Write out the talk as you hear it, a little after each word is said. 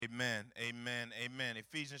Amen. Amen. Amen.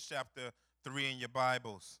 Ephesians chapter 3 in your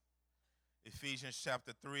Bibles. Ephesians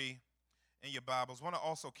chapter 3 in your Bibles. Want to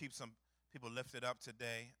also keep some people lifted up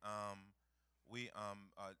today.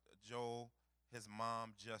 Joel, his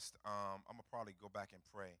mom just, I'm going to probably go back and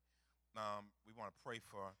pray. We want to pray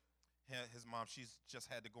for his mom. She's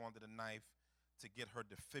just had to go under the knife to get her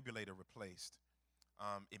defibrillator replaced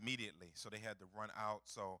immediately. So they had to run out.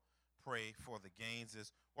 So pray for the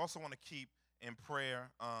Gaineses. We also want to keep in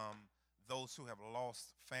prayer those who have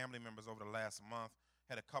lost family members over the last month.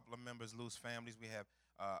 Had a couple of members lose families. We have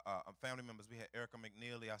family members. We had Erica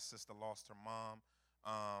McNeely, our sister, lost her mom.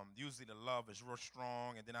 Usually the love is real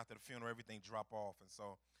strong, and then after the funeral, everything drop off. And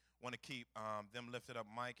so want to keep them lifted up.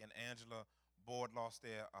 Mike and Angela Board lost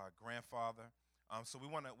their grandfather. So we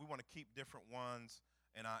want to keep different ones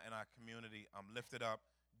in our community lifted up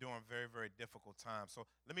during very, very difficult times. So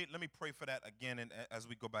let me pray for that again, and as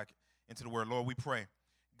we go back into the Word. Lord, we pray,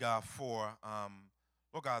 God, for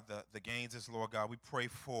Lord God, the Gaineses, Lord God. We pray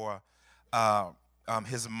for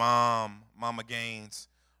his mom, Mama Gaines,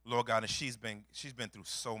 Lord God, and she's been through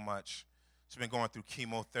so much. She's been going through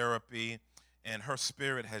chemotherapy, and her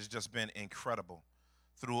spirit has just been incredible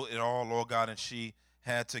through it all, Lord God. And she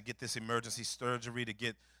had to get this emergency surgery to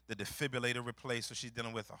get the defibrillator replaced. So she's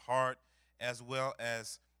dealing with a heart as well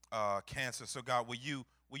as cancer. So God, will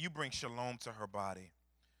you bring shalom to her body?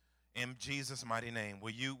 In Jesus' mighty name,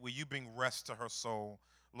 will you bring rest to her soul,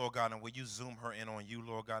 Lord God, and will you zoom her in on you,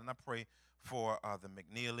 Lord God? And I pray for the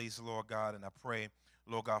McNeelys, Lord God, and I pray,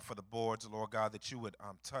 Lord God, for the Boards, Lord God, that you would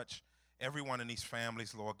touch everyone in these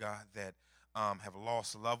families, Lord God, that have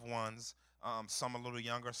lost loved ones, some a little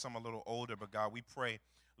younger, some a little older, but God, we pray,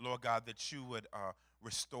 Lord God, that you would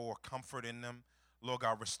restore comfort in them, Lord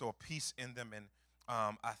God, restore peace in them, and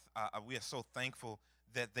we are so thankful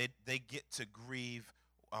that they get to grieve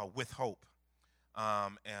with hope.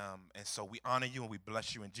 And so we honor you and we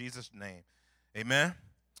bless you in Jesus' name. Amen.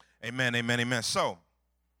 Amen, amen, amen. So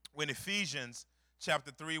we're in Ephesians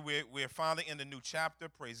chapter 3. We're finally in the new chapter.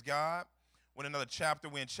 Praise God. We're in another chapter.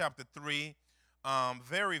 We're in chapter 3.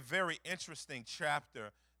 Very, very interesting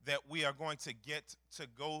chapter that we are going to get to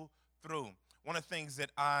go through. One of the things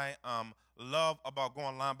that I love about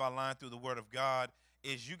going line by line through the Word of God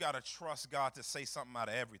is you got to trust God to say something out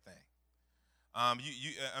of everything.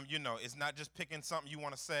 You know, it's not just picking something you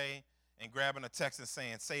want to say and grabbing a text and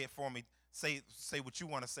saying, say it for me, say what you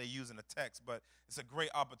want to say using the text, but it's a great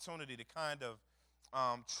opportunity to kind of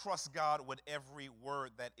trust God with every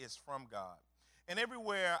word that is from God. And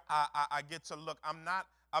everywhere I get to look, I'm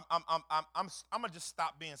gonna just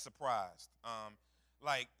stop being surprised.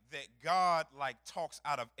 Like that God talks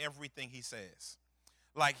out of everything he says.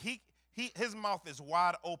 Like his mouth is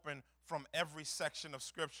wide open from every section of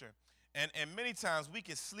Scripture. And many times we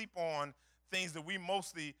can sleep on things that we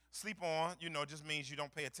mostly sleep on, just means you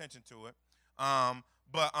don't pay attention to it.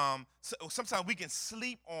 So sometimes we can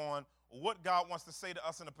sleep on what God wants to say to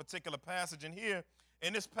us in a particular passage. And here,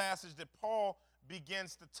 in this passage that Paul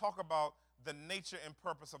begins to talk about the nature and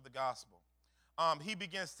purpose of the gospel. He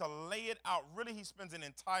begins to lay it out. Really, he spends an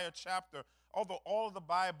entire chapter, although all of the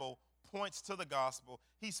Bible points to the gospel,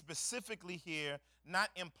 he specifically here, not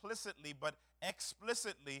implicitly, but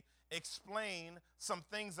explicitly explain some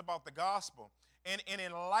things about the gospel. And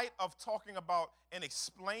in light of talking about and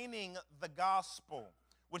explaining the gospel,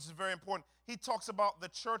 which is very important, he talks about the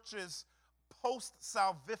church's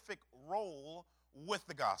post-salvific role with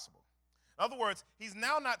the gospel. In other words, he's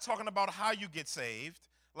now not talking about how you get saved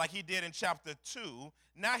like he did in chapter 2.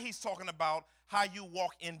 Now he's talking about how you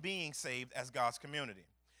walk in being saved as God's community,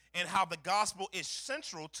 and how the gospel is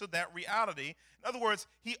central to that reality. In other words,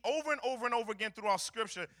 he over and over and over again throughout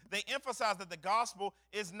Scripture, they emphasize that the gospel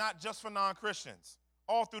is not just for non-Christians.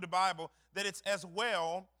 All through the Bible, that it's as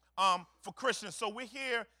well for Christians. So we're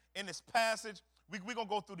here in this passage. We're going to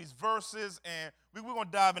go through these verses, and we're going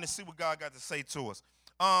to dive in and see what God got to say to us.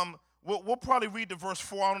 We'll probably read the verse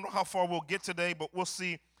 4. I don't know how far we'll get today, but we'll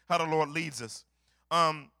see how the Lord leads us.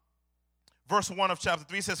 Verse 1 of chapter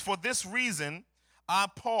 3 says, "For this reason, I,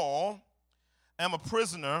 Paul, am a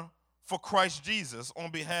prisoner for Christ Jesus on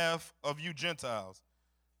behalf of you Gentiles."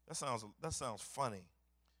 That sounds funny.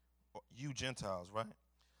 You Gentiles, right?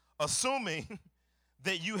 "Assuming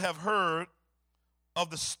that you have heard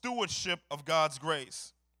of the stewardship of God's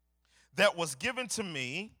grace that was given to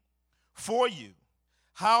me for you,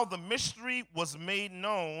 how the mystery was made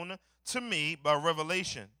known to me by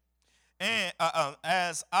revelation. And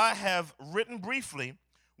as I have written briefly,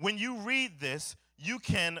 when you read this, you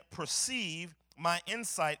can perceive my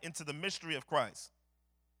insight into the mystery of Christ,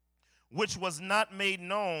 which was not made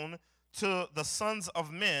known to the sons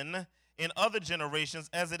of men in other generations,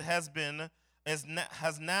 as it has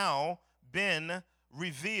now been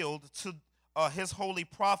revealed to his holy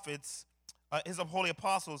prophets, his holy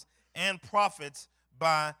apostles and prophets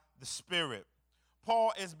by the Spirit.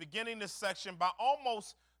 Paul is beginning this section by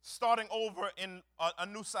almost starting over in a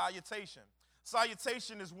new salutation.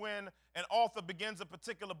 Salutation is when an author begins a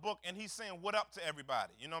particular book and he's saying what up to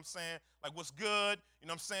everybody. You know what I'm saying? Like what's good. You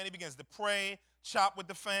know what I'm saying? He begins to pray, chop with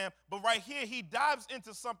the fam. But right here, he dives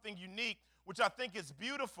into something unique, which I think is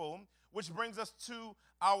beautiful, which brings us to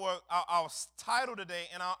our title today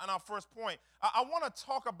and our first point. I want to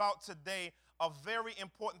talk about today a very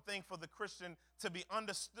important thing for the Christian to be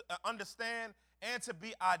understand and to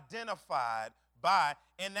be identified by,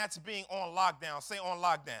 and that's being on lockdown. Say on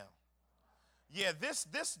lockdown. Yeah, this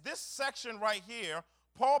section right here,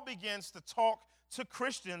 Paul begins to talk to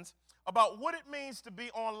Christians about what it means to be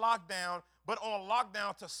on lockdown, but on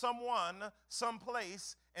lockdown to someone,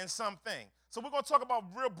 someplace, and something. So we're going to talk about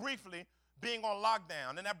real briefly being on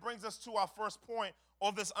lockdown, and that brings us to our first point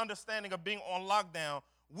of this understanding of being on lockdown.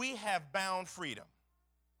 We have bound freedom.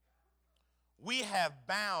 We have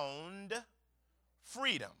bound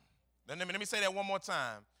freedom. Let me say that one more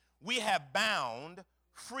time. We have bound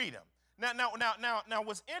freedom. Now,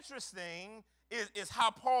 what's interesting is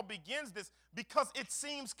how Paul begins this, because it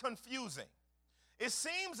seems confusing. It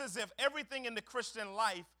seems as if everything in the Christian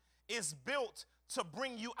life is built to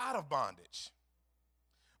bring you out of bondage.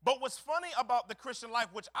 But what's funny about the Christian life,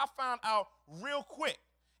 which I found out real quick,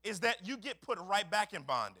 is that you get put right back in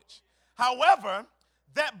bondage. However,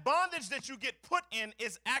 that bondage that you get put in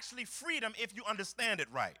is actually freedom if you understand it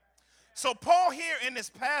right. So Paul here in this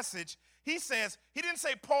passage, he says, he didn't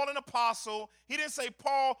say Paul an apostle. He didn't say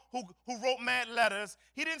Paul who wrote mad letters.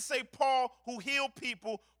 He didn't say Paul who healed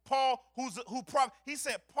people. Paul he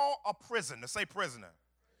said Paul a prisoner. Say prisoner.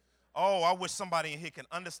 Oh, I wish somebody in here can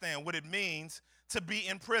understand what it means to be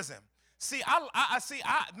in prison. See,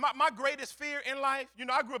 my greatest fear in life,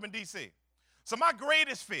 I grew up in D.C. So my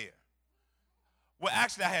greatest fear, well,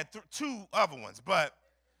 actually I had two other ones, but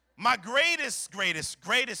my greatest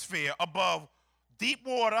fear above deep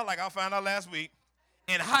water, like I found out last week,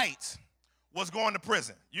 and heights was going to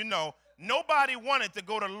prison. Nobody wanted to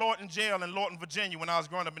go to Lorton Jail in Lorton, Virginia when I was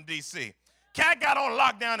growing up in D.C. Cat got on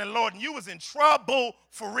lockdown in Lorton. You was in trouble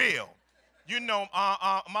for real.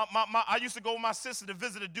 I used to go with my sister to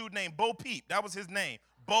visit a dude named Bo Peep. That was his name,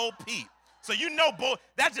 Bo Peep. So Bo,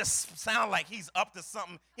 that just sound like he's up to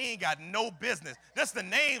something he ain't got no business. That's the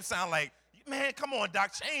name sound like, man, come on,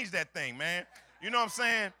 Doc, change that thing, man. You know what I'm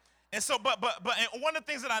saying? And so, but and one of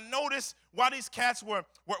the things that I noticed while these cats were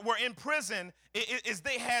in prison is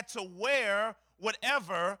they had to wear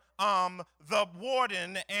whatever the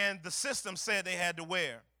warden and the system said they had to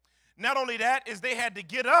wear. Not only that, is they had to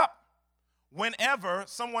get up whenever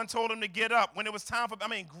someone told them to get up. When it was time for,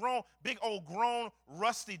 big old grown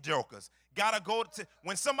rusty jokers. Gotta go to,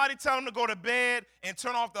 when somebody tell them to go to bed and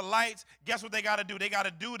turn off the lights, guess what they gotta do? They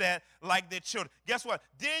gotta do that like their children. Guess what?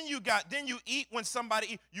 Then you eat when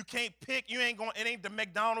somebody eat. You can't pick, it ain't the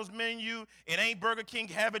McDonald's menu, it ain't Burger King,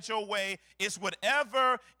 have it your way. It's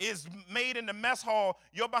whatever is made in the mess hall,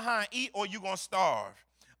 you're behind eat or you gonna starve.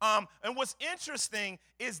 And what's interesting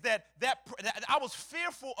is that I was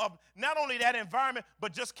fearful of not only that environment,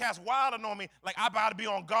 but just cast wild on me. Like I about to be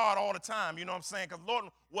on guard all the time. You know what I'm saying? Because Lord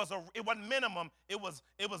it wasn't minimum. It was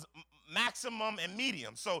maximum and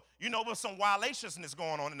medium. So there was some wildaciousness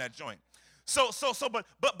going on in that joint.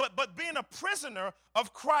 But being a prisoner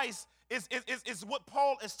of Christ is what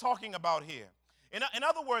Paul is talking about here. In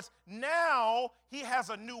other words, now he has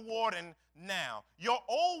a new warden now. Your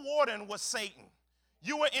old warden was Satan.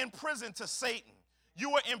 You were in prison to Satan. You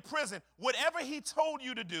were in prison. Whatever he told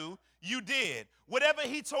you to do, you did. Whatever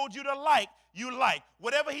he told you to like, you liked.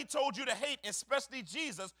 Whatever he told you to hate, especially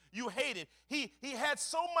Jesus, you hated. He had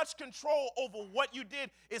so much control over what you did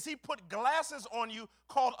is he put glasses on you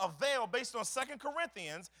called a veil based on 2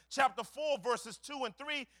 Corinthians chapter 4, verses 2 and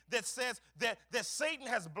 3 that says that Satan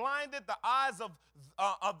has blinded the eyes of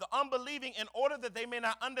the unbelieving in order that they may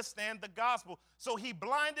not understand the gospel. So he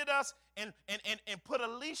blinded us and put a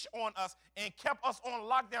leash on us and kept us on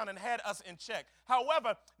lockdown and had us in check.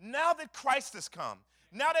 However, now that Christ has come,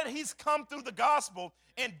 now that he's come through the gospel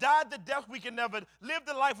and died the death we can never live,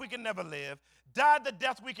 the life we can never live, died the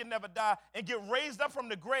death we can never die, and get raised up from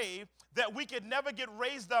the grave that we could never get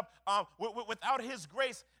raised up without his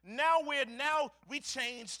grace. Now we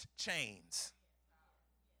changed chains.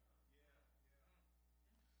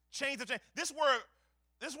 Chains of chains. This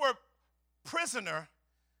word prisoner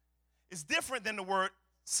is different than the word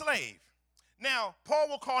slave. Now, Paul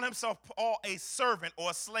will call himself a servant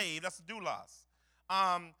or a slave. That's doulos.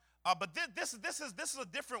 But this is a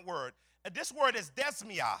different word. This word is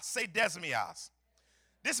desmios. Say desmios.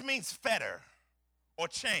 This means fetter or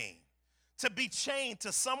chain. To be chained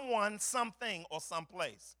to someone, something, or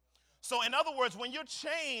someplace. So in other words, when you're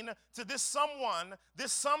chained to this someone,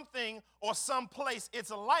 this something, or someplace, it's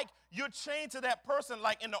like you're chained to that person,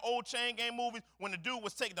 like in the old chain gang movies when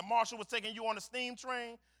the marshal was taking you on the steam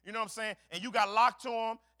train, you know what I'm saying? And you got locked to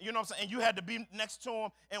him, you know what I'm saying? And you had to be next to him,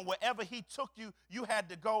 and wherever he took you, you had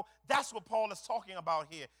to go. That's what Paul is talking about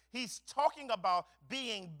here. He's talking about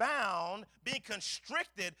being bound, being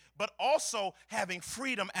constricted, but also having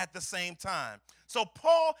freedom at the same time. So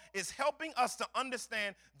Paul is helping us to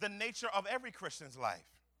understand the nature of every Christian's life.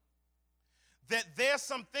 That there's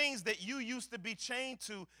some things that you used to be chained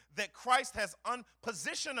to that Christ has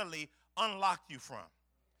positionally unlocked you from.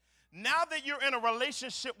 Now that you're in a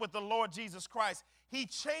relationship with the Lord Jesus Christ, he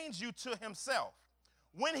chains you to himself.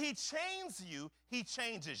 When he chains you, he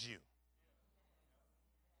changes you.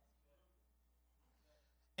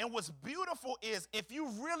 And what's beautiful is if you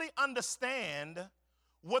really understand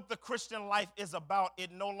what the Christian life is about,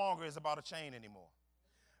 it no longer is about a chain anymore.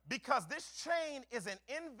 Because this chain is an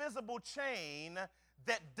invisible chain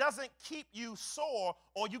that doesn't keep you sore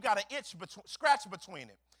or you got an scratch between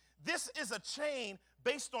it. This is a chain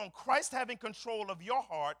based on Christ having control of your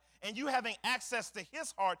heart and you having access to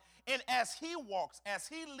his heart. And as he walks, as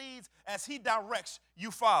he leads, as he directs,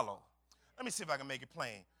 you follow. Let me see if I can make it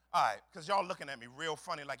plain. All right, because y'all looking at me real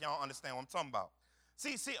funny like y'all don't understand what I'm talking about.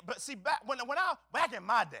 Back in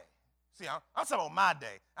my day, I'm talking about my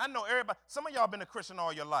day. I know everybody, some of y'all been a Christian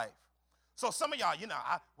all your life. So some of y'all,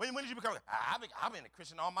 when did you become? I've been a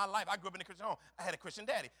Christian all my life. I grew up in a Christian home. I had a Christian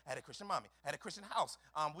daddy. I had a Christian mommy. I had a Christian house.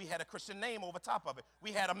 We had a Christian name over top of it.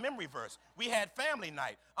 We had a memory verse. We had family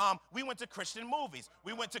night. We went to Christian movies.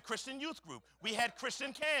 We went to Christian youth group. We had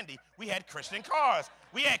Christian candy. We had Christian cars.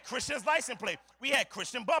 We had Christian's license plate. We had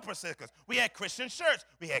Christian bumper stickers. We had Christian shirts.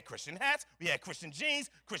 We had Christian hats. We had Christian jeans,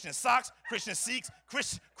 Christian socks, Christian seats,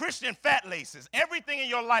 Christian fat laces. Everything in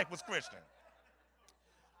your life was Christian.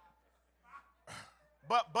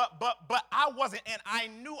 But I wasn't, and I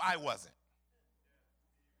knew I wasn't.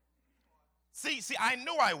 See, I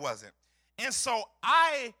knew I wasn't. And so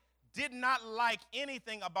I did not like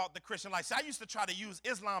anything about the Christian life. See, I used to try to use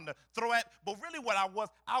Islam to throw at, but really what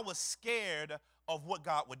I was scared of what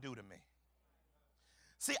God would do to me.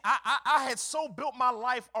 See, I had so built my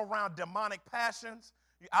life around demonic passions.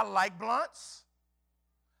 I like blunts.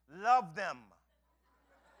 Love them.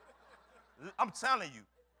 I'm telling you.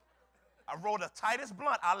 I rolled a tightest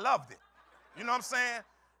blunt. I loved it. You know what I'm saying?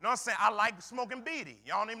 You know what I'm saying? I like smoking beanie.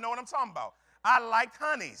 Y'all don't even know what I'm talking about. I liked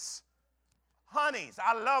honeys.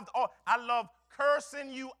 I love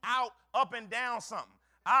cursing you out up and down something.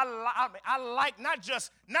 I like not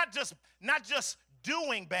just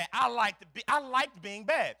doing bad. I liked being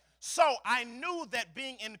bad. So I knew that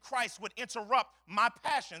being in Christ would interrupt my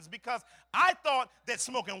passions because I thought that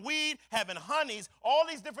smoking weed, having honeys, all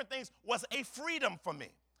these different things was a freedom for me.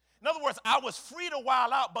 In other words, I was free to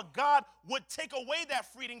wild out, but God would take away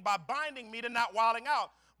that freedom by binding me to not wilding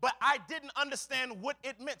out. But I didn't understand what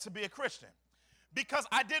it meant to be a Christian because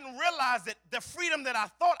I didn't realize that the freedom that I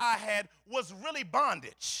thought I had was really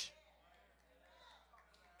bondage.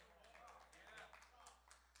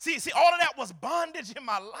 See, all of that was bondage in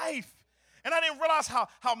my life. And I didn't realize how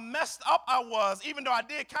messed up I was, even though I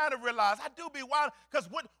did kind of realize I do be wild. Because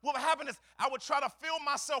what would happen is I would try to fill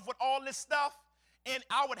myself with all this stuff, and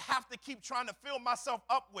I would have to keep trying to fill myself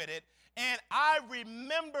up with it. And I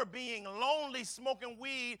remember being lonely, smoking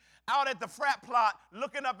weed out at the frat plot,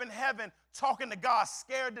 looking up in heaven, talking to God,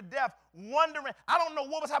 scared to death, wondering. I don't know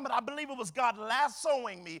what was happening. I believe it was God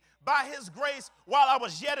lassoing me by his grace while I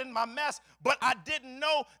was yet in my mess. But I didn't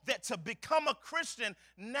know that to become a Christian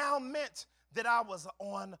now meant that I was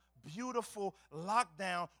on beautiful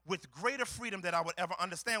lockdown with greater freedom than I would ever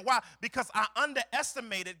understand. Why? Because I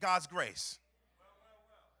underestimated God's grace.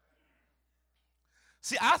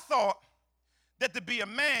 See, I thought that to be a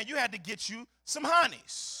man, you had to get you some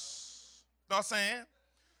honeys. You know what I'm saying?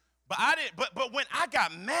 But I didn't. But when I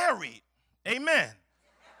got married, amen,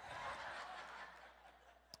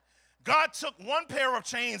 God took one pair of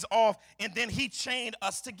chains off, and then he chained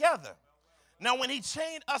us together. Now, when he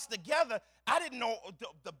chained us together, I didn't know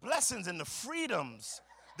the blessings and the freedoms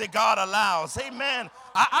that God allows. Amen.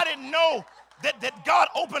 I didn't know that God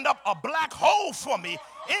opened up a black hole for me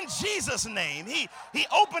in Jesus' name. He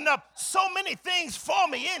opened up so many things for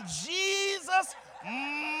me in Jesus'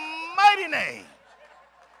 mighty name.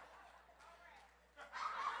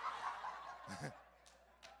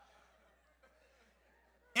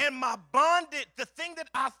 And my bondage, the thing that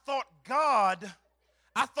I thought God,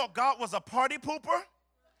 I thought God was a party pooper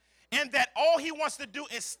and that all he wants to do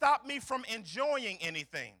is stop me from enjoying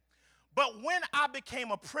anything. But when I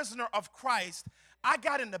became a prisoner of Christ, I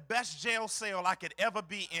got in the best jail cell I could ever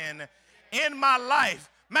be in my life.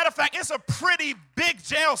 Matter of fact, it's a pretty big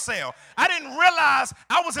jail cell. I didn't realize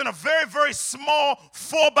I was in a very, very small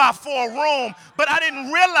 4x4 room, but I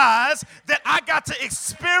didn't realize that I got to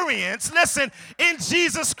experience, listen, in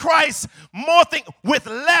Jesus Christ, more things with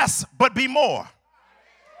less, but be more.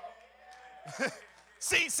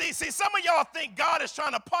 See, some of y'all think God is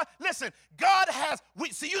trying to listen, God has,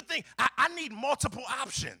 you think, I need multiple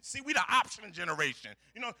options. See, we the option generation.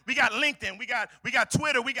 You know, we got LinkedIn, we got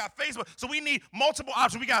Twitter, we got Facebook, so we need multiple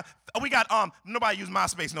options. We got nobody use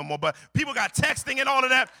MySpace no more, but people got texting and all of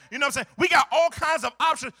that. You know what I'm saying? We got all kinds of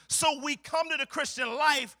options, so we come to the Christian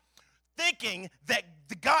life thinking that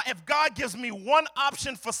if God gives me one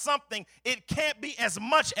option for something, it can't be as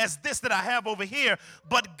much as this that I have over here.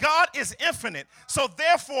 But God is infinite. So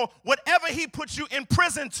therefore, whatever he puts you in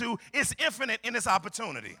prison to is infinite in its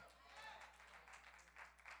opportunity.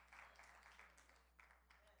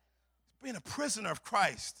 Being a prisoner of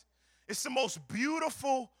Christ, it's the most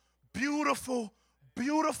beautiful, beautiful,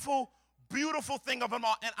 beautiful, beautiful thing of them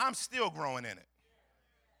all. And I'm still growing in it.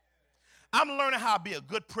 I'm learning how to be a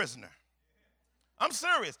good prisoner. I'm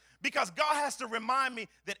serious, because God has to remind me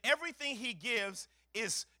that everything he gives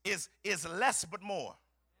is less but more.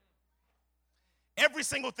 Every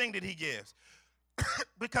single thing that he gives.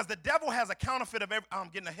 Because the devil has a counterfeit of I'm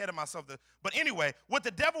getting ahead of myself. But anyway, what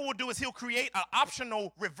the devil will do is he'll create an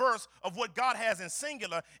optional reverse of what God has in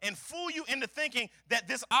singular and fool you into thinking that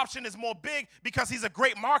this option is more big because he's a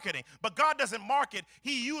great marketing. But God doesn't market.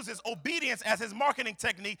 He uses obedience as his marketing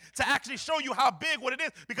technique to actually show you how big what it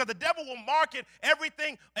is, because the devil will market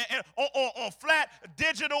everything on flat,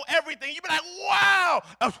 digital, everything. You be like, wow,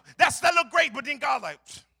 that look great. But then God's like,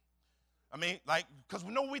 I mean, like, because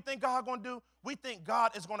we know what we think God going to do? We think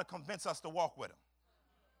God is going to convince us to walk with him.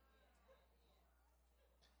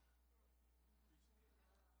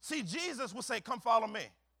 See, Jesus would say, come follow me.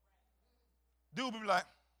 Dude would be like,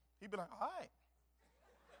 he'd be like, all right.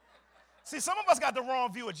 See, some of us got the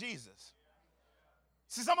wrong view of Jesus.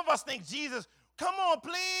 See, some of us think Jesus, come on,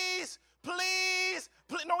 please, please,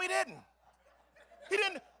 please. No, he didn't. He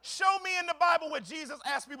didn't. Show me in the Bible where Jesus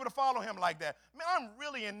asked people to follow him like that. Man, I'm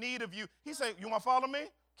really in need of you. He said, you want to follow me?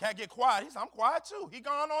 Can't get quiet. He said, I'm quiet too. He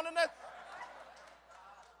gone on in that.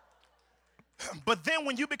 But then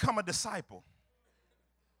when you become a disciple,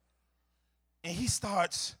 and he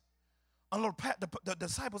starts, the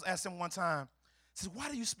disciples asked him one time, he says, why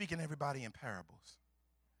do you speak in everybody in parables?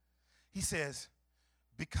 He says,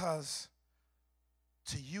 because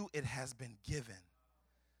to you it has been given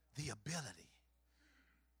the ability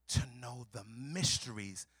to know the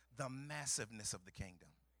mysteries, the massiveness of the kingdom.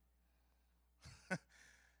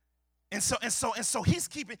 and so he's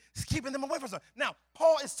keeping them away from us. Now,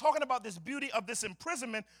 Paul is talking about this beauty of this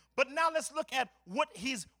imprisonment, but now let's look at what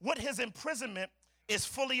his imprisonment is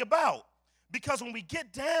fully about. Because when we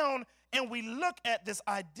get down and we look at this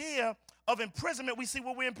idea of imprisonment, we see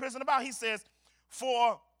what we're in prison about. He says,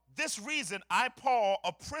 for this reason, I, Paul,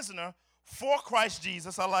 a prisoner for Christ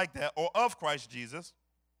Jesus, I like that, or of Christ Jesus,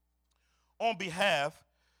 on behalf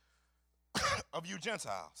of you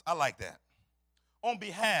Gentiles. I like that. On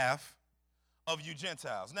behalf of you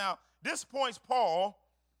Gentiles. Now, this points Paul,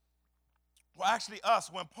 well, actually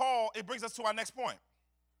us, when Paul, it brings us to our next point.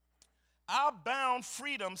 Our bound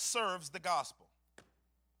freedom serves the gospel.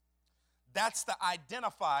 That's the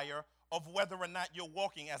identifier of whether or not you're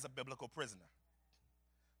walking as a biblical prisoner.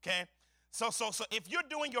 Okay? So if you're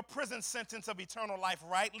doing your prison sentence of eternal life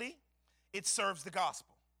rightly, it serves the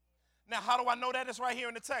gospel. Now, how do I know that? It's right here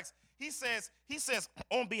in the text. He says,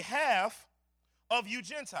 on behalf of you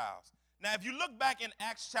Gentiles. Now, if you look back in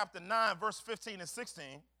Acts chapter 9, verse 15 and 16,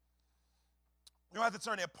 you don't have to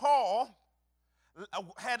turn there. Paul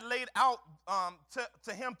had laid out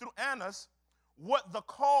to him through Annas what the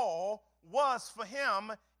call was for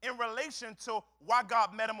him in relation to why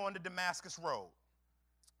God met him on the Damascus road.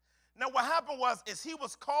 Now, what happened is he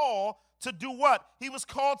was called to do what? He was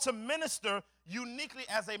called to minister uniquely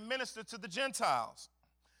as a minister to the Gentiles.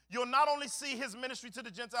 You'll not only see his ministry to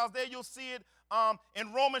the Gentiles there, you'll see it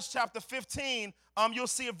in Romans chapter 15. You'll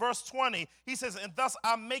see it verse 20. He says, and thus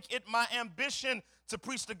I make it my ambition to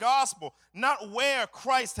preach the gospel, not where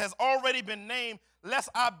Christ has already been named, lest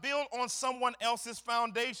I build on someone else's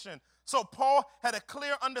foundation. So Paul had a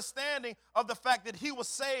clear understanding of the fact that he was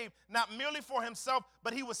saved not merely for himself,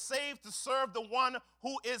 but he was saved to serve the one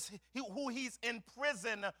who he's in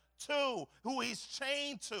prison to, who he's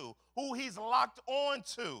chained to, who he's locked on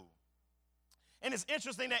to. And it's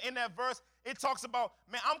interesting that in that verse, it talks about,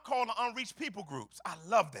 man, I'm calling unreached people groups. I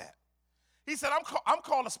love that. He said, I'm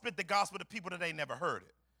called to spit the gospel to people that ain't never heard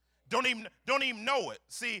it. Don't even know it.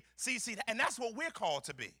 See, and that's what we're called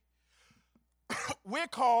to be. We're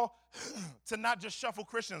called to not just shuffle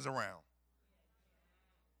Christians around.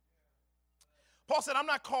 Paul said, I'm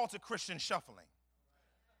not called to Christian shuffling.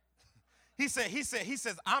 He said,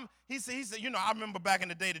 you know, I remember back in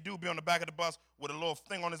the day, the dude be on the back of the bus with a little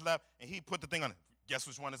thing on his lap, and he put the thing on it. Guess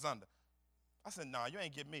which one is under? I said, nah, you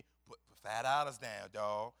ain't getting me. Put $5 down,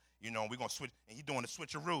 dog. You know, we're going to switch, and he doing the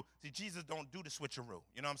switcheroo. See, Jesus don't do the switcheroo.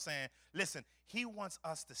 You know what I'm saying? Listen, he wants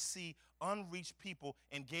us to see unreached people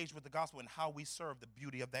engage with the gospel and how we serve the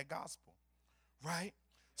beauty of that gospel, right?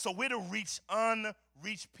 So we're to reach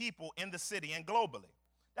unreached people in the city and globally.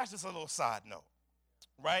 That's just a little side note,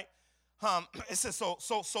 right? It says, so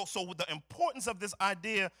the importance of this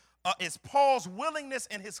idea is Paul's willingness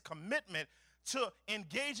and his commitment to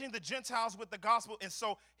engaging the Gentiles with the gospel. And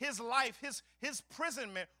so his life, his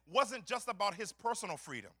imprisonment wasn't just about his personal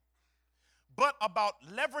freedom, but about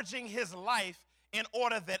leveraging his life in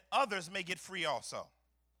order that others may get free also.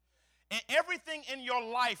 And everything in your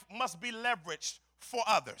life must be leveraged for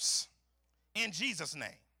others in Jesus' name.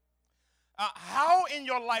 How in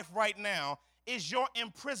your life right now is your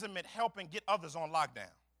imprisonment helping get others on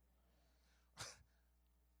lockdown?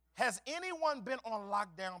 Has anyone been on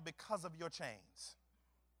lockdown because of your chains?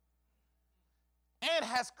 And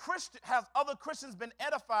has other Christians been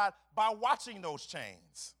edified by watching those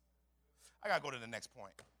chains? I got to go to the next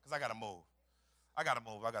point because I got to move.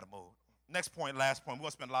 Next point, last point. We're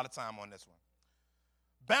going to spend a lot of time on this one.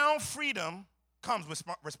 Bound freedom comes with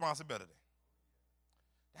responsibility.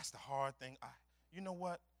 That's the hard thing. You know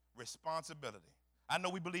what? Responsibility. I know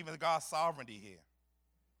we believe in God's sovereignty here.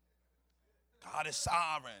 God is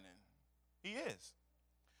sovereign, and he is.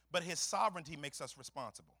 But his sovereignty makes us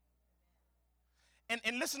responsible.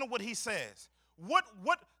 And listen to what he says.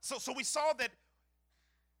 So we saw that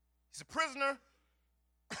he's a prisoner.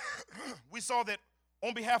 We saw that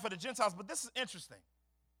on behalf of the Gentiles, but this is interesting.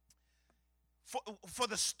 For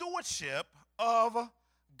the stewardship of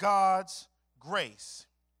God's grace.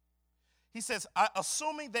 He says,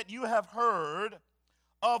 assuming that you have heard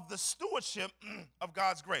of the stewardship of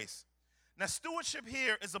God's grace. Now, stewardship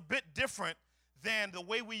here is a bit different than the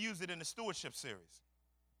way we use it in the stewardship series.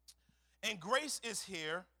 And grace is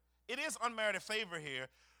here. It is unmerited favor here,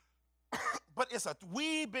 but it's a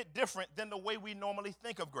wee bit different than the way we normally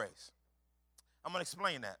think of grace. I'm going to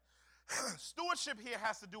explain that. Stewardship here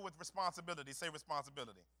has to do with responsibility. Say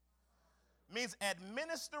responsibility. Means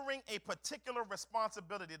administering a particular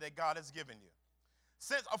responsibility that God has given you.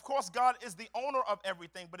 Since, of course, God is the owner of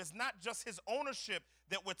everything, but it's not just his ownership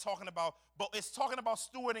that we're talking about, but it's talking about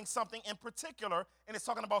stewarding something in particular, and it's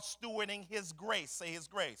talking about stewarding his grace. Say his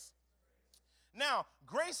grace. Now,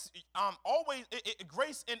 grace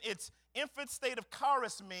grace in its infant state of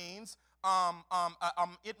charis means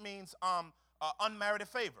unmerited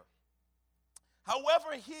favor.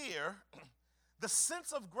 However, here the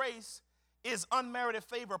sense of grace is unmerited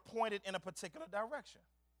favor pointed in a particular direction.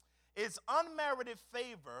 It's unmerited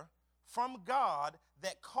favor from God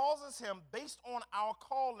that causes him, based on our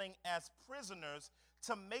calling as prisoners,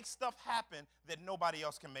 to make stuff happen that nobody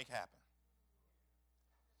else can make happen.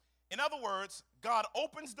 In other words, God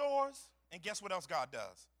opens doors, and guess what else God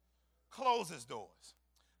does? Closes doors.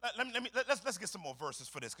 Let's get some more verses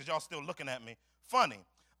for this, because y'all still looking at me funny.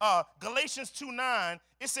 Galatians 2:9,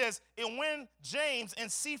 it says, and when James and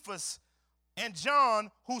Cephas and John,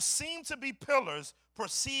 who seemed to be pillars,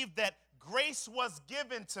 perceived that grace was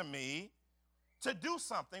given to me to do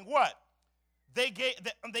something, what? They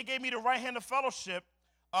gave me the right hand of fellowship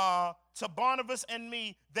to Barnabas and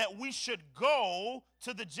me, that we should go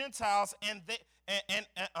to the Gentiles and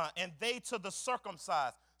they to the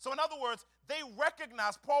circumcised. So in other words, they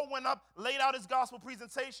recognized Paul went up, laid out his gospel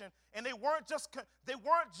presentation, and they weren't just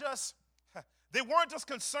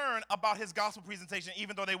concerned about his gospel presentation,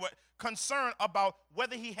 even though they were concerned about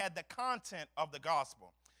whether he had the content of the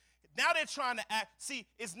gospel. Now they're trying to act. See,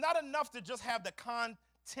 it's not enough to just have the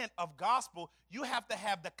content of gospel. You have to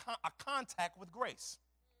have a contact with grace.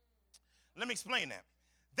 Let me explain that.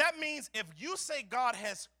 That means if you say God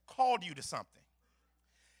has called you to something,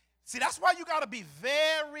 see, that's why you got to be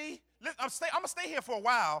very, I'm going to stay here for a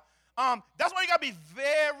while. That's why you got to be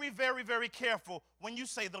very, very, very careful when you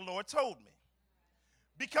say the Lord told me.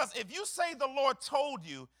 Because if you say the Lord told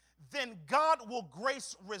you, then God will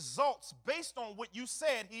grace results based on what you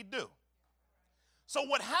said he'd do. So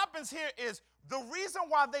what happens here is The reason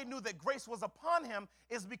why they knew that grace was upon him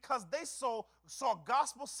is because they saw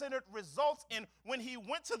gospel-centered results in when he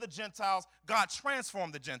went to the Gentiles, God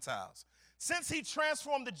transformed the Gentiles. Since he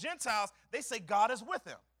transformed the Gentiles, they say God is with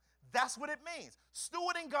him. That's what it means.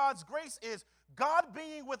 Stewarding God's grace is God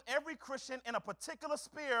being with every Christian in a particular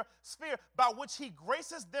sphere by which he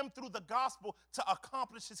graces them through the gospel to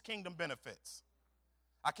accomplish his kingdom benefits.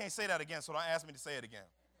 I can't say that again, so don't ask me to say it again.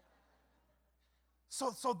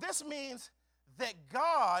 So this means that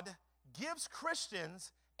God gives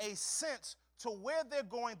Christians a sense to where they're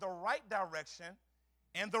going the right direction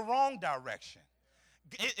and the wrong direction.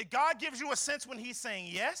 God gives you a sense when he's saying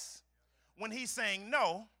yes, when he's saying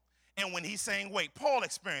no, and when he's saying wait. Paul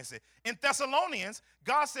experienced it. In Thessalonians,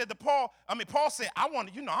 Paul said,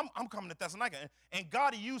 I'm coming to Thessalonica. And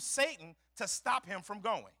God used Satan to stop him from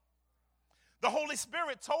going. The Holy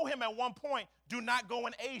Spirit told him at one point, do not go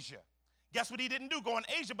in Asia. Guess what he didn't do? Go in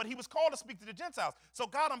Asia, but he was called to speak to the Gentiles. So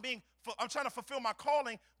God, I'm trying to fulfill my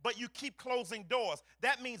calling, but you keep closing doors.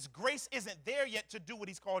 That means grace isn't there yet to do what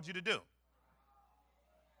he's called you to do.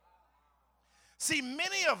 See,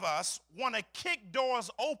 many of us want to kick doors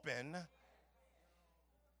open.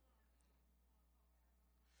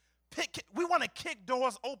 We want to kick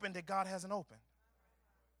doors open that God hasn't opened.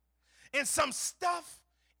 And some stuff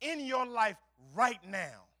in your life right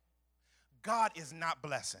now, God is not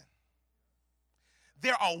blessing.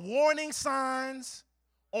 There are warning signs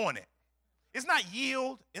on it. It's not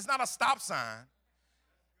yield. It's not a stop sign.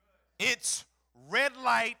 It's red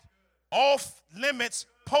light, off limits,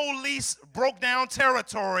 police, broke down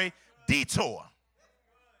territory, detour.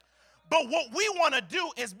 But what we want to do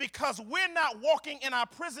is, because we're not walking in our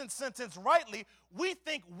prison sentence rightly, we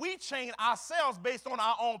think we chain ourselves based on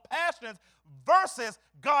our own passions versus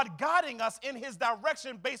God guiding us in his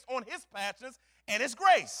direction based on his passions and his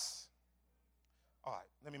grace. All right,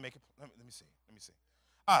 let me see.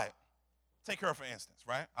 All right, take her for instance,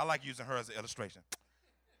 right? I like using her as an illustration.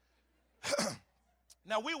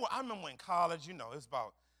 Now, I remember in college, it was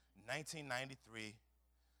about 1993,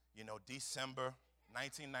 December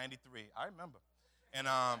 1993. I remember. And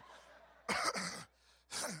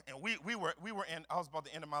and we were in, I was about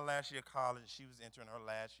to end my last year of college. She was entering her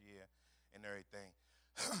last year and everything.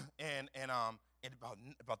 and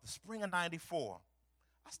about the spring of 94,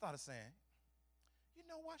 I started saying, you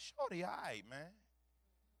know what, shorty, all right, man.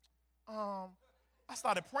 I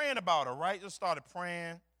started praying about her, right? Just started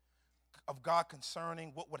praying of God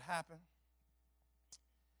concerning what would happen.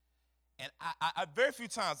 And I very few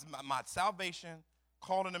times, my salvation,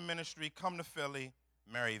 called in the ministry, come to Philly,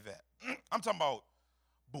 marry Yvette. I'm talking about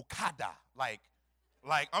Bukada, like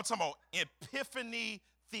I'm talking about epiphany,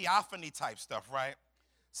 theophany type stuff, right?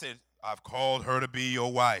 Said, I've called her to be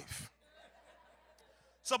your wife.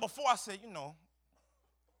 So before I said,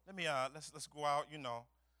 let me let's go out.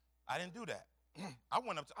 I didn't do that. I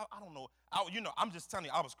went up to, I don't know. I'm just telling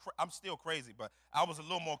you, I'm still crazy, but I was a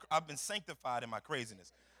little more. I've been sanctified in my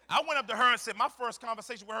craziness. I went up to her and said, my first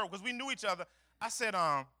conversation with her, because we knew each other. I said,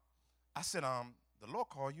 the Lord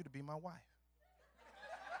called you to be my wife.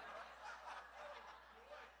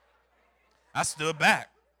 I stood back,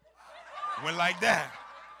 went like that.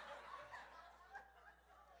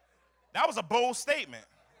 That was a bold statement,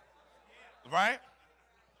 right?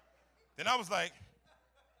 Then I was like,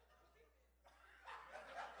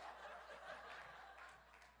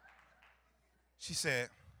 she said,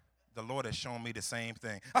 the Lord has shown me the same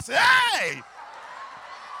thing. I said, hey!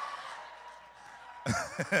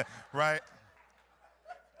 Right?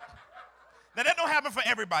 Now, that don't happen for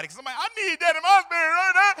everybody, because I'm like, I need that in my spirit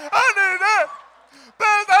right now. I need that.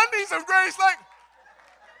 Pastor, I need some grace,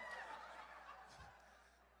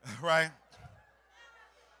 right?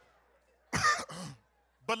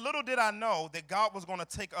 But little did I know that God was going to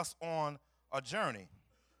take us on a journey,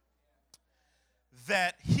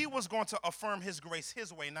 that he was going to affirm his grace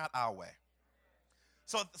his way, not our way.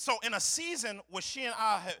 So in a season where she and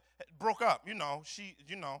I had broke up, we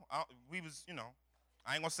was,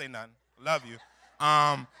 I ain't going to say nothing. Love you.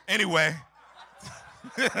 Anyway.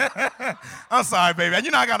 I'm sorry, baby.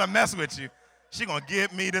 I got to mess with you. She going to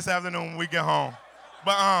get me this afternoon when we get home.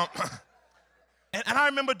 But, and I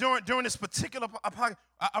remember during this particular podcast,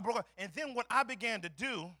 I broke up. And then what I began to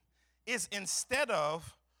do is, instead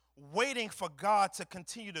of waiting for God to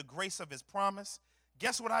continue the grace of his promise,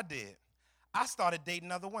 guess what I did? I started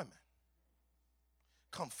dating other women,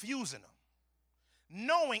 confusing them,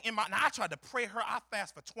 knowing now I tried to pray her. I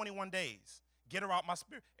fast for 21 days, get her out my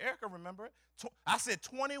spirit. Erica, remember it? I said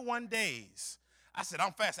 21 days. I said,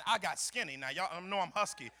 I'm fasting. I got skinny. Now, y'all know I'm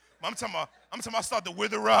husky. But I'm talking about I start to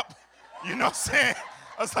wither up. You know what I'm saying?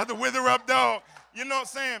 I start to wither up, dog. You know what I'm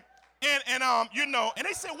saying? And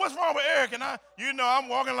they said, what's wrong with Eric? And I'm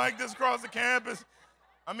walking like this across the campus.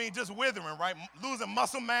 I mean, just withering, right? Losing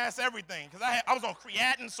muscle mass, everything. Because I was on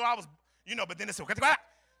creatine, so I was, but then they said,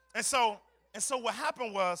 and so what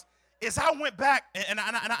happened was, is I went back and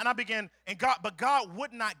I began, but God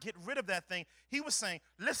would not get rid of that thing. He was saying,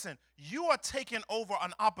 listen, you are taking over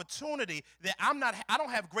an opportunity that I don't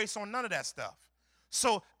have grace on none of that stuff.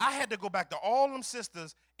 So I had to go back to all them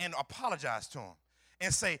sisters and apologize to them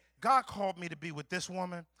and say, God called me to be with this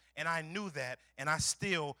woman, and I knew that, and I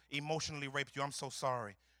still emotionally raped you. I'm so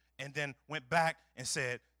sorry. And then went back and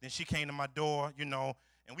said, then she came to my door, and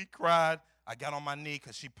we cried. I got on my knee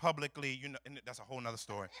because she publicly, and that's a whole nother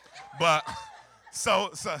story. But so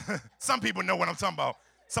some people know what I'm talking about.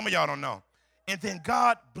 Some of y'all don't know. And then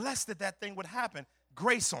God blessed that thing would happen.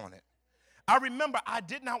 Grace on it. I remember I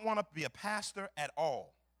did not want to be a pastor at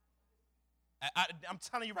all. I'm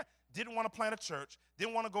telling you right. Didn't want to plant a church.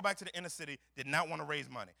 Didn't want to go back to the inner city. Did not want to raise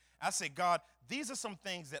money. I said, God, these are some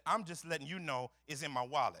things that I'm just letting you know is in my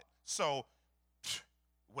wallet. So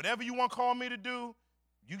whatever you want to call me to do,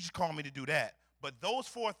 you should call me to do that. But those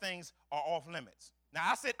 4 things are off limits.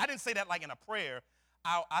 Now, I didn't say that like in a prayer.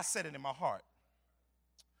 I said it in my heart.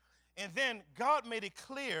 And then God made it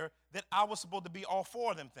clear that I was supposed to be all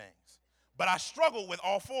 4 of them things. But I struggled with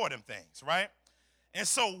all 4 of them things, right? And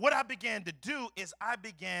so what I began to do is I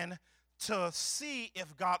began to see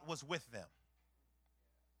if God was with them.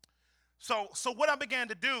 So what I began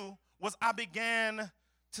to do was I began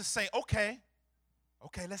to say, okay,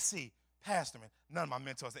 let's see. Pastor, man, none of my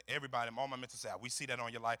mentors, all my mentors said, we see that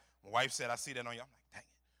on your life. My wife said, I see that on you. I'm like, dang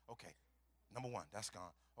it. Okay, number 1, that's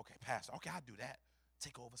gone. Okay, pastor, okay, I'll do that.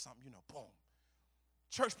 Take over something, boom.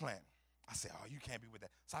 Church plan. I said, oh, you can't be with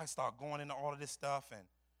that. So I start going into all of this stuff, and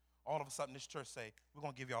all of a sudden this church say, we're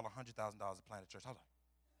going to give y'all $100,000 to plant a church. I was like,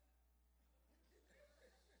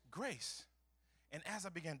 grace. And as I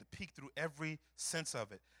began to peek through every sense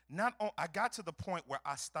of it, I got to the point where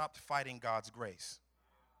I stopped fighting God's grace.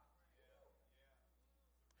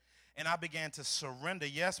 And I began to surrender.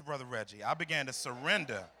 Yes, Brother Reggie, I began to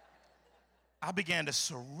surrender. I began to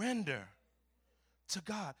surrender to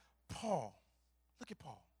God. Paul, look at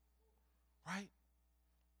Paul, right?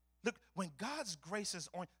 Look, when God's grace is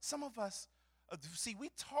on, some of us, we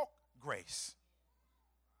talk grace.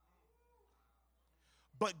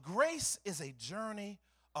 But grace is a journey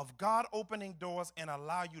of God opening doors and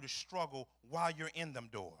allow you to struggle while you're in them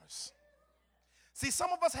doors. See,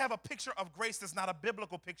 some of us have a picture of grace that's not a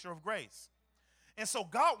biblical picture of grace. And so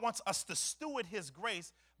God wants us to steward his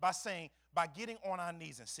grace by getting on our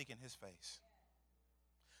knees and seeking his face.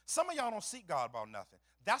 Some of y'all don't seek God about nothing.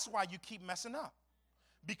 That's why you keep messing up.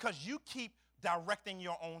 Because you keep directing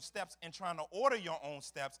your own steps and trying to order your own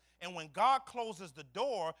steps. And when God closes the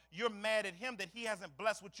door, you're mad at him that he hasn't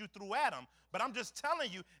blessed what you threw at him. But I'm just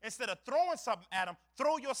telling you, instead of throwing something at him,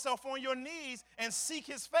 throw yourself on your knees and seek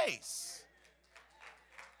his face.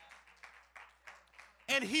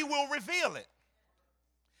 And he will reveal it.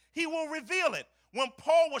 He will reveal it. When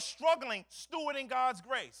Paul was struggling, stewarding God's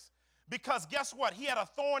grace, because guess what? He had a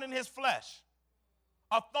thorn in his flesh.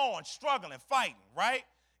 A thorn, struggling, fighting, right?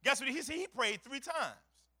 Guess what he said? He prayed 3 times.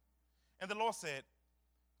 And the Lord said,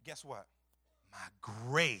 guess what? My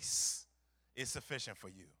grace is sufficient for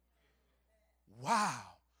you. Wow.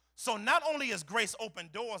 So not only is grace open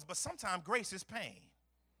doors, but sometimes grace is pain.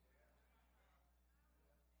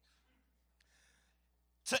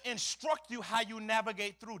 To instruct you how you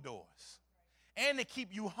navigate through doors. And to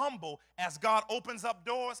keep you humble as God opens up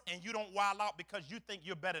doors and you don't wild out because you think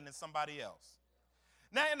you're better than somebody else.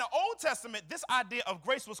 Now, in the Old Testament, this idea of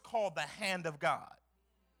grace was called the hand of God.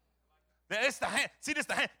 It's the hand. See, this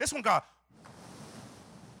the hand. This one God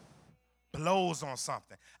blows on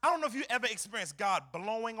something. I don't know if you ever experienced God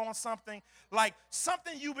blowing on something, like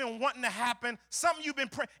something you've been wanting to happen, something you've been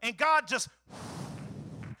praying, and God just,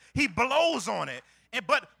 he blows on it.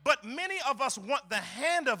 But many of us want the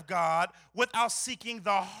hand of God without seeking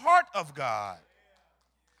the heart of God.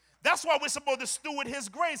 That's why we're supposed to steward his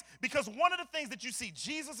grace, because one of the things that you see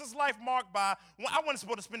Jesus' life marked by, well, I wasn't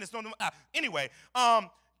supposed to spend this on anyway,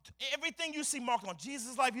 everything you see marked on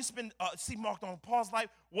Jesus' life, you see marked on Paul's life,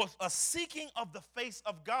 was a seeking of the face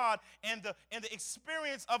of God and the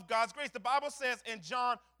experience of God's grace. The Bible says in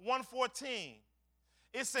John 1:14,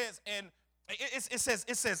 it says,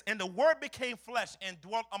 and the word became flesh and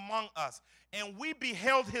dwelt among us, and we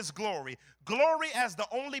beheld his glory as the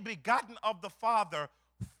only begotten of the Father,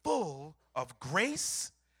 full of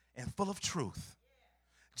grace and full of truth.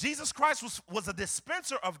 Jesus Christ was a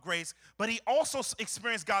dispenser of grace, but he also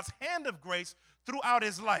experienced God's hand of grace throughout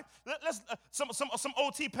his life. Let's some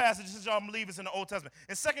OT passages y'all believe is in the Old Testament.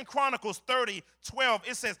 In 2 Chronicles 30:12,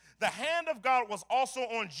 it says, the hand of God was also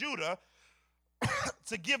on Judah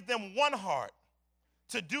to give them one heart,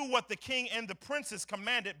 to do what the king and the princes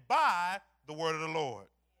commanded by the word of the Lord.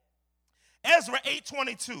 Ezra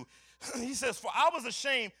 8:22, he says, for I was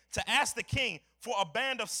ashamed to ask the king for a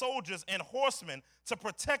band of soldiers and horsemen to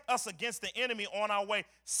protect us against the enemy on our way,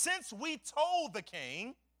 since we told the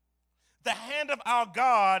king, the hand of our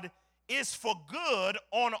God is for good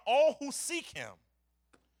on all who seek him,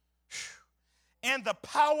 and the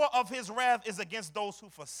power of his wrath is against those who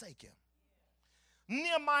forsake him.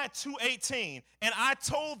 Nehemiah 2:18, and I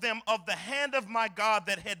told them of the hand of my God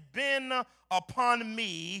that had been upon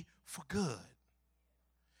me for good.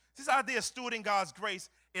 This idea of stewarding God's grace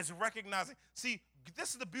is recognizing. See,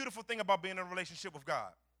 this is the beautiful thing about being in a relationship with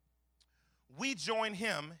God. We join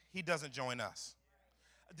him, he doesn't join us.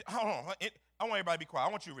 Hold on, I want everybody to be quiet.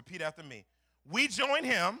 I want you to repeat after me. We join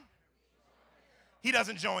him, he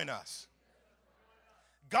doesn't join us.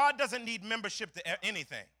 God doesn't need membership to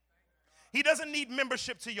anything. He doesn't need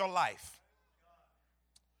membership to your life.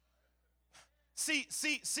 See,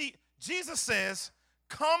 Jesus says,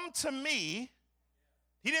 come to me.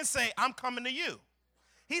 He didn't say, I'm coming to you.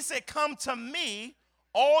 He said, come to me,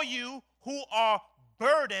 all you who are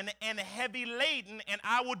burdened and heavy laden, and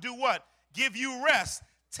I will do what? Give you rest.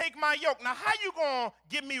 Take my yoke. Now, how you going to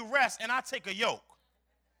give me rest and I take a yoke?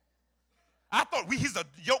 I thought he's a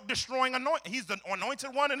yoke-destroying anointing. He's the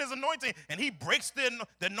anointed one in his anointing, and he breaks the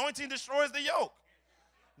anointing, destroys the yoke.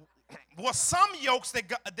 Well, some yokes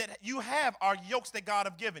that you have are yokes that God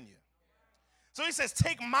have given you. So he says,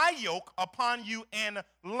 take my yoke upon you and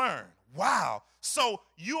learn. Wow. So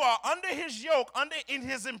you are under his yoke, in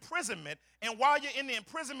his imprisonment, and while you're in the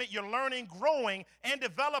imprisonment, you're learning, growing, and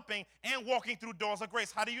developing, and walking through doors of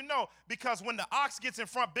grace. How do you know? Because when the ox gets in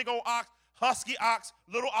front, big old ox, husky ox,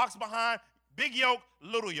 little ox behind, big yoke,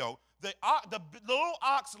 little yoke. The little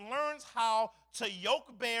ox learns how to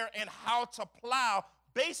yoke bear and how to plow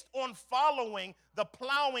based on following the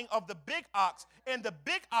plowing of the big ox. And the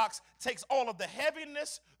big ox takes all of the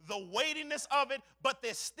heaviness, the weightiness of it, but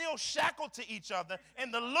they're still shackled to each other.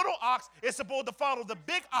 And the little ox is supposed to follow the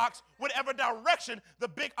big ox whatever direction the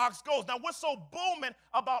big ox goes. Now, what's so booming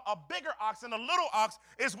about a bigger ox and a little ox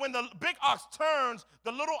is when the big ox turns,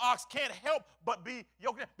 the little ox can't help but be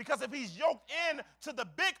yoked in. Because if he's yoked in to the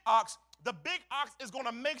big ox is going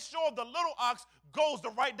to make sure the little ox goes the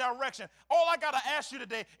right direction. All I got to ask you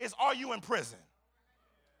today is, are you in prison?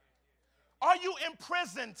 Are you in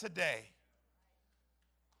prison today?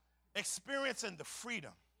 Experiencing the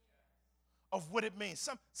freedom of what it means.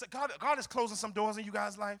 God is closing some doors in you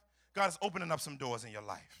guys' life. God is opening up some doors in your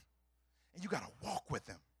life. And you got to walk with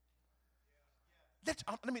him.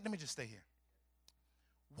 Let me just stay here.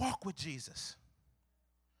 Walk with Jesus.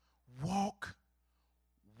 Walk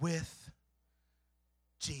with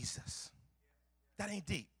Jesus. That ain't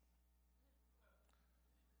deep.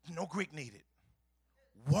 No Greek needed.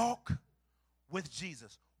 Walk with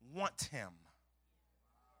Jesus. Want him.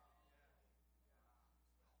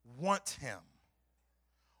 Want him.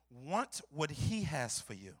 Want what he has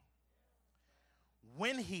for you.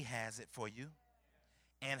 When he has it for you.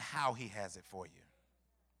 And how he has it for you.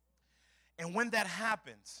 And when that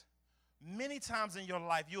happens, many times in your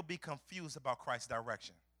life, you'll be confused about Christ's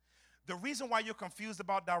direction. The reason why you're confused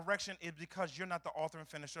about direction is because you're not the author and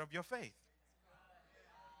finisher of your faith.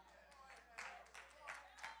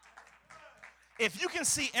 If you can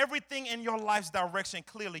see everything in your life's direction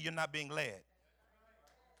clearly, you're not being led.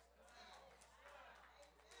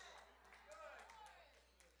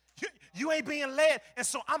 You ain't being led. And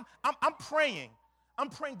so I'm praying. I'm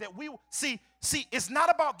praying that we see, it's not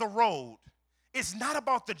about the road. It's not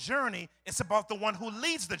about the journey. It's about the one who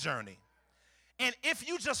leads the journey. And if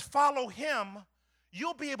you just follow him,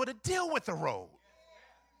 you'll be able to deal with the road.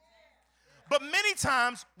 But many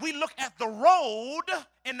times we look at the road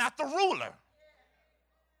and not the ruler.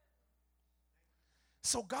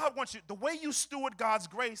 So God wants you, the way you steward God's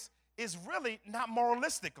grace is really not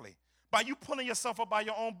moralistically, by you pulling yourself up by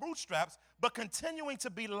your own bootstraps, but continuing to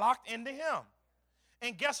be locked into him.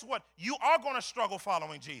 And guess what? You are going to struggle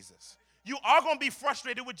following Jesus. You are going to be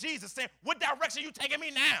frustrated with Jesus, saying, what direction are you taking me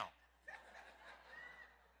now?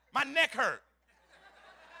 My neck hurt.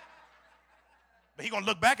 But he's going to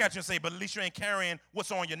look back at you and say, but at least you ain't carrying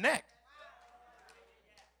what's on your neck.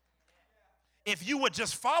 If you would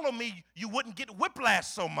just follow me, you wouldn't get whiplash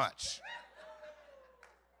so much.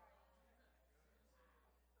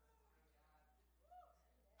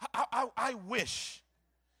 I wish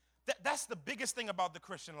That's the biggest thing about the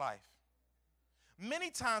Christian life. Many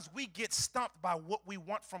times we get stumped by what we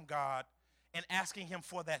want from God and asking him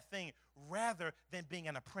for that thing rather than being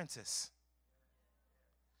an apprentice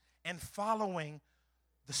and following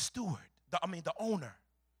the steward, the owner.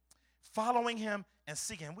 Following him and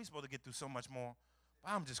seeking him. We're supposed to get through so much more,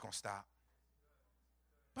 but I'm just going to stop.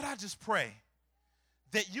 But I just pray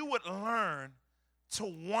that you would learn to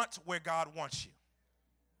want where God wants you.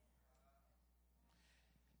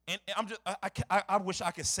 And I wish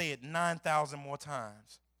I could say it 9,000 more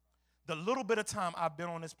times. The little bit of time I've been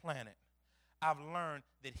on this planet, I've learned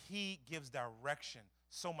that he gives direction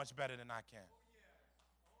so much better than I can.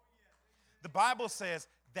 The Bible says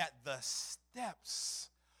that the steps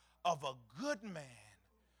of a good man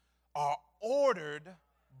are ordered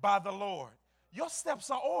by the Lord. Your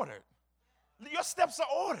steps are ordered. Your steps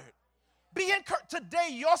are ordered. Be encouraged. Today,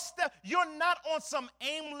 you're not on some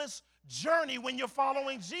aimless journey when you're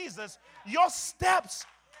following Jesus. Your steps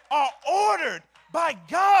are ordered by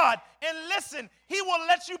God. And listen, he will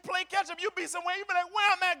let you play catch up. You'll be somewhere, you'll be like,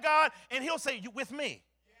 where am I, God? And he'll say, you with me.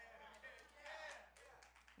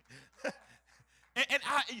 And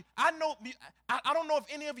I know, I don't know if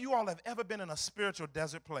any of you all have ever been in a spiritual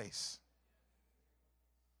desert place.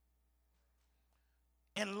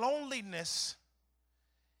 And loneliness,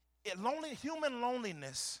 human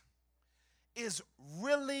loneliness is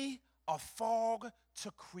really a fog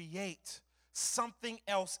to create something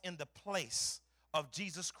else in the place of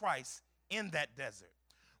Jesus Christ in that desert.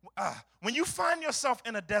 When you find yourself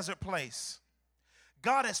in a desert place,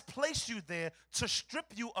 God has placed you there to strip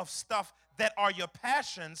you of stuff that are your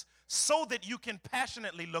passions so that you can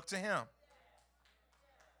passionately look to him.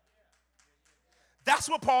 That's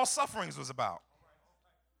what Paul's sufferings was about.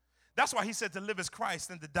 That's why he said to live as Christ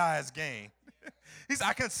and to die as gain. He said,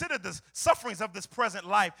 I consider the sufferings of this present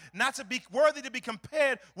life not to be worthy to be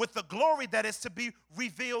compared with the glory that is to be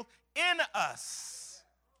revealed in us.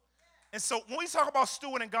 And so when we talk about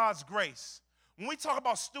stewarding God's grace, when we talk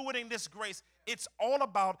about stewarding this grace, it's all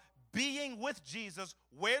about being with Jesus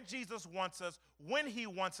where Jesus wants us, when he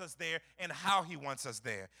wants us there, and how he wants us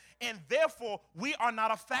there. And therefore, we are not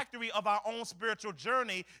a factory of our own spiritual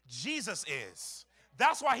journey. Jesus is.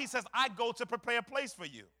 That's why he says, I go to prepare a place for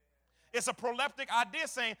you. It's a proleptic idea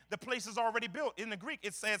saying the place is already built. In the Greek,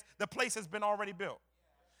 it says the place has been already built.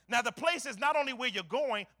 Now, the place is not only where you're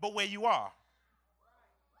going, but where you are.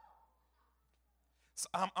 So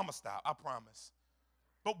I'm going to stop, I promise.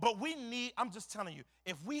 But we need, I'm just telling you,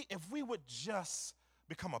 if we would just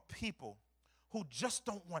become a people who just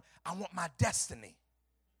don't want, I want my destiny.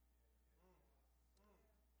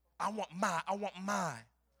 I want mine.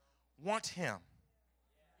 Want him.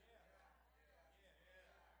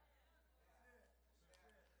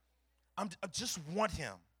 I just want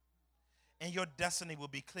him. And your destiny will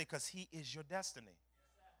be clear because he is your destiny.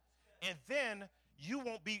 And then you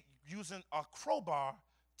won't be using a crowbar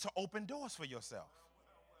to open doors for yourself.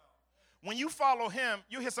 When you follow him,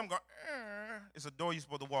 you hear something go, it's a door you're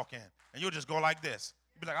supposed to walk in. And you'll just go like this.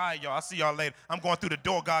 You'll be like, all right, y'all, I'll see y'all later. I'm going through the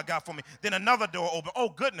door God got for me. Then another door open. Oh,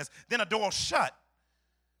 goodness. Then a door shut.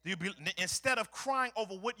 Instead of crying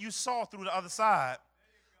over what you saw through the other side,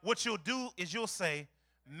 what you'll do is you'll say,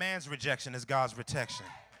 man's rejection is God's protection.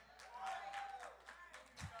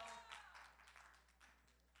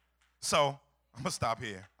 So, I'm going to stop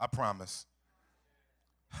here. I promise.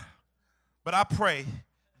 But I pray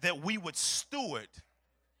that we would steward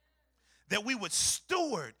the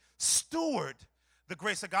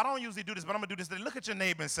grace of God. I don't usually do this, but I'm going to do this today. Look at your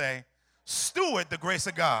neighbor and say, steward the grace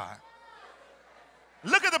of God.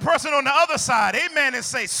 Look at the person on the other side, amen, and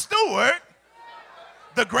say, steward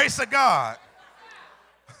the grace of God.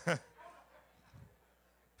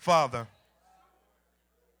 Father,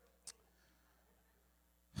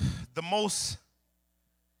 the most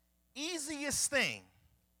easiest thing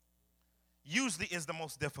usually is the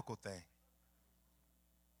most difficult thing.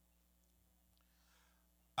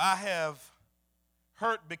 I have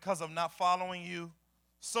hurt because of not following you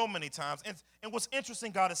so many times. And what's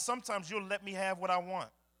interesting, God, is sometimes you'll let me have what I want.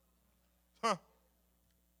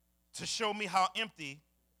 To show me how empty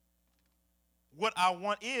what I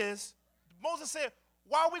want is. Moses said,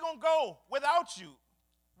 why are we going to go without you?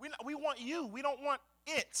 We want you. We don't want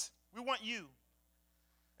it. We want you.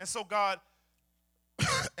 And so, God,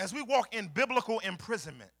 as we walk in biblical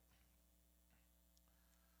imprisonment,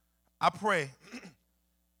 I pray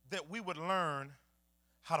that we would learn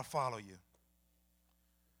how to follow you.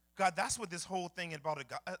 God, that's what this whole thing about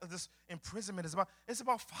this imprisonment is about. It's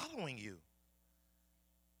about following you.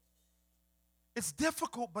 It's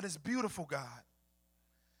difficult, but it's beautiful, God.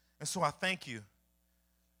 And so I thank you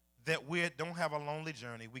that we don't have a lonely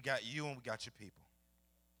journey. We got you and we got your people.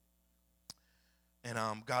 And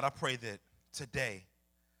God, I pray that today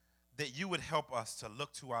that you would help us to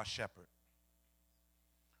look to our shepherd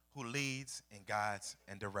who leads and guides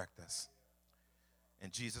and directs us.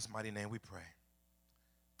 In Jesus' mighty name we pray.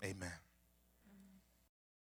 Amen.